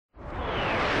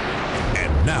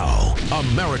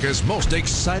America's most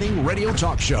exciting radio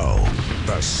talk show,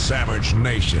 The Savage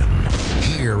Nation.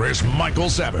 Here is Michael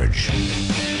Savage.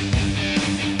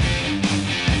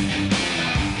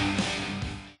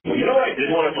 Well, you know what I did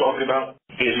want to talk about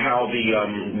is how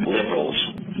the liberals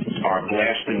are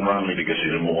blasting Romney because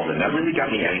he's a Mormon. That really got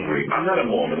me angry. I'm not a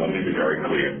Mormon, let me be very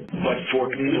clear. But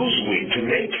for Newsweek to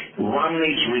make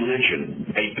Romney's religion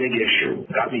a big issue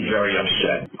got me very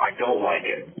upset. I don't like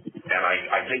it. And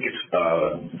I think it's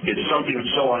something that's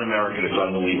so un-American, it's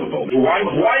unbelievable. Why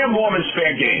are Mormons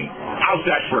fair game? How's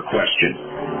that for a question?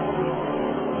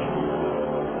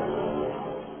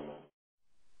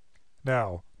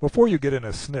 Now, before you get in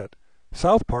a snit,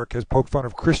 South Park has poked fun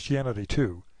of Christianity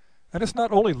too. And it's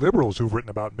not only liberals who've written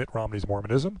about Mitt Romney's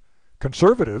Mormonism.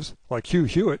 Conservatives, like Hugh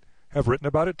Hewitt, have written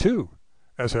about it too,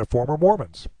 as have former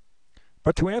Mormons.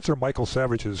 But to answer Michael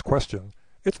Savage's question,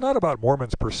 it's not about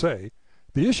Mormons per se.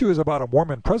 The issue is about a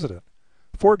Mormon president.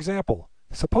 For example,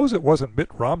 suppose it wasn't Mitt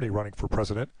Romney running for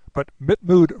president, but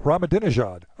Mahmoud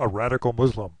Ahmadinejad, a radical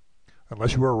Muslim.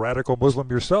 Unless you were a radical Muslim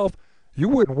yourself, you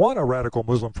wouldn't want a radical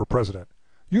Muslim for president.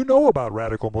 You know about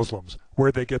radical Muslims,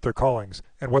 where they get their callings,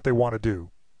 and what they want to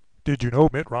do. Did you know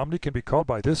Mitt Romney can be called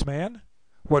by this man?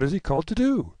 What is he called to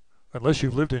do? Unless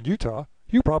you've lived in Utah,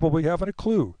 you probably haven't a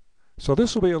clue. So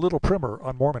this will be a little primer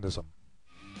on Mormonism.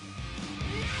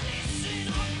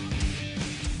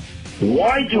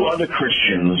 Why do other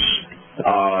Christians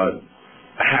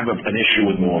have an issue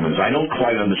with Mormons? I don't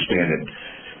quite understand it.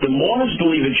 The Mormons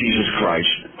believe in Jesus Christ.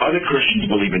 Other Christians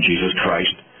believe in Jesus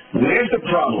Christ. Where's the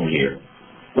problem here?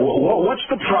 What's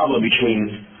the problem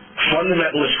between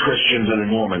fundamentalist Christians and the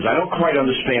Mormons? I don't quite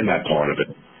understand that part of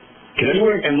it. Can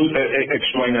anyone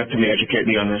explain that to me, educate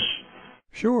me on this?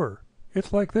 Sure.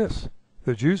 It's like this.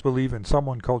 The Jews believe in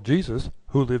someone called Jesus,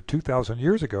 who lived 2,000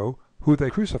 years ago, who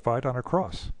they crucified on a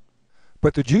cross.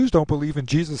 But the Jews don't believe in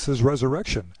Jesus'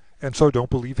 resurrection, and so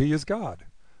don't believe he is God.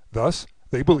 Thus,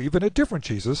 they believe in a different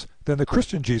Jesus than the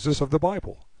Christian Jesus of the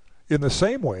Bible. In the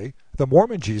same way, the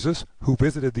Mormon Jesus, who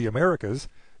visited the Americas,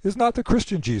 is not the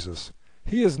Christian Jesus.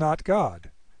 He is not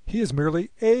God. He is merely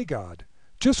a God,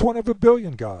 just one of a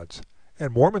billion gods,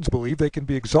 and Mormons believe they can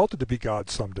be exalted to be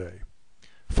gods someday.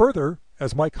 Further,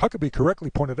 as Mike Huckabee correctly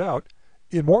pointed out,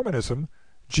 in Mormonism,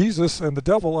 Jesus and the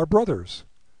devil are brothers.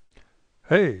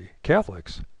 Hey,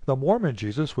 Catholics, the Mormon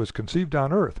Jesus was conceived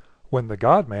on earth when the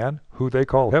God-man, who they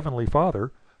call Heavenly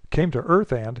Father, came to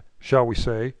earth and, shall we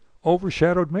say,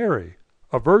 overshadowed Mary,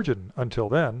 a virgin until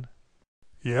then.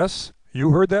 Yes,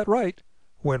 you heard that right.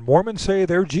 When Mormons say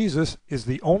their Jesus is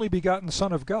the only begotten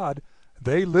Son of God,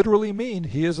 they literally mean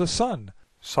he is a son,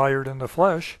 sired in the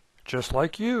flesh, just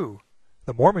like you.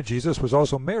 The Mormon Jesus was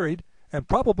also married and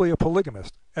probably a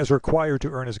polygamist, as required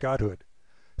to earn his godhood.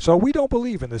 So we don't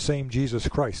believe in the same Jesus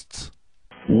Christs.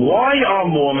 Why are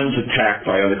Mormons attacked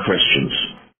by other Christians?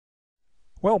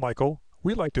 Well, Michael,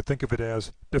 we like to think of it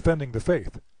as defending the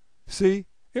faith. See,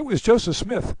 it was Joseph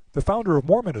Smith, the founder of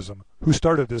Mormonism, who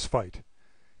started this fight.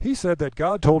 He said that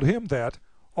God told him that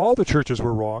all the churches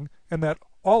were wrong and that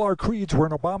all our creeds were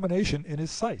an abomination in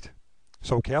his sight.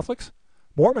 So Catholics,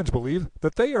 Mormons believe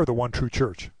that they are the one true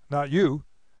church, not you.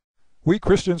 We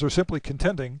Christians are simply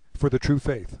contending for the true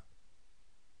faith.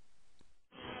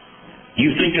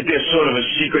 You think that there's sort of a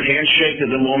secret handshake that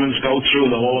the Mormons go through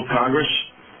in the Hall of Congress?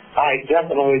 I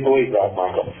definitely believe that,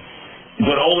 Michael.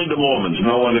 But only the Mormons,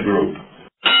 no other group.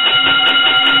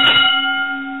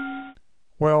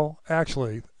 Well,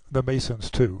 actually, the Masons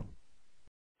too.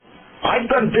 I've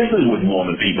done business with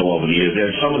Mormon people over the years.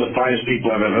 They're some of the finest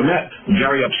people I've ever met.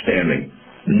 Very upstanding.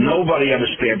 Nobody ever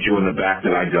stabbed you in the back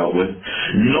that I dealt with.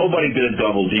 Nobody did a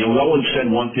double deal. No one said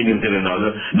one thing and did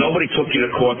another. Nobody took you to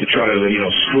court to try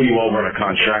to, screw you over on a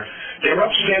contract. They're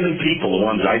upstanding people, the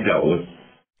ones I dealt with.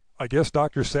 I guess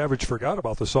Dr. Savage forgot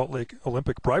about the Salt Lake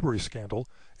Olympic bribery scandal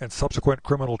and subsequent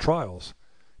criminal trials.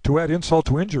 To add insult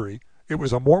to injury, it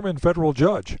was a Mormon federal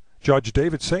judge, Judge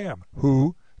David Sam,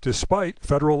 who, despite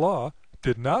federal law,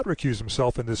 did not recuse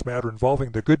himself in this matter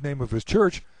involving the good name of his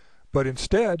church, but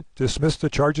instead dismissed the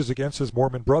charges against his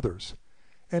Mormon brothers.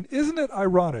 And isn't it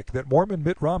ironic that Mormon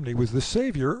Mitt Romney was the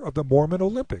savior of the Mormon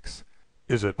Olympics?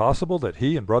 Is it possible that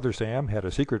he and Brother Sam had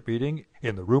a secret meeting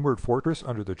in the rumored fortress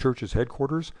under the church's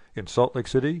headquarters in Salt Lake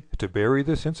City to bury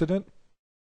this incident?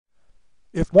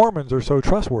 If Mormons are so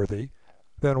trustworthy,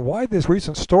 then why this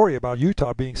recent story about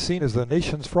Utah being seen as the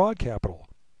nation's fraud capital?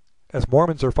 As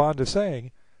Mormons are fond of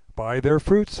saying, by their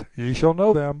fruits ye shall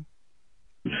know them.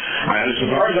 As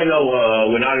far as I know,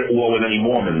 we're not at war with any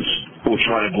Mormons who are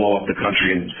trying to blow up the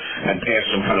country and pass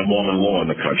some kind of Mormon law in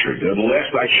the country. The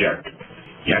last I checked.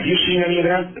 Have you seen any of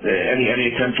that?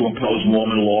 Any attempt to impose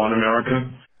Mormon law in America?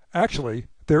 Actually,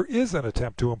 There is an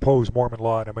attempt to impose Mormon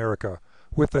law in America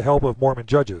with the help of Mormon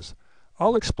judges.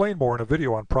 I'll explain more in a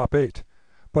video on Prop 8.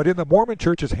 But in the Mormon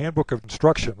Church's Handbook of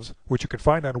Instructions, which you can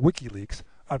find on WikiLeaks,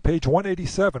 on page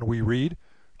 187 we read,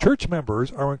 "Church members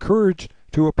are encouraged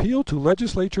to appeal to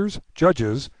legislatures,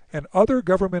 judges, and other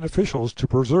government officials to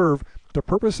preserve the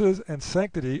purposes and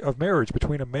sanctity of marriage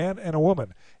between a man and a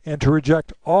woman, and to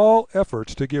reject all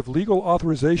efforts to give legal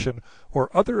authorization or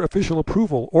other official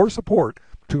approval or support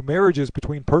to marriages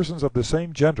between persons of the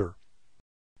same gender."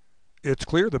 It's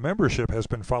clear the membership has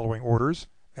been following orders,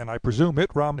 and I presume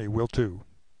Mitt Romney will too.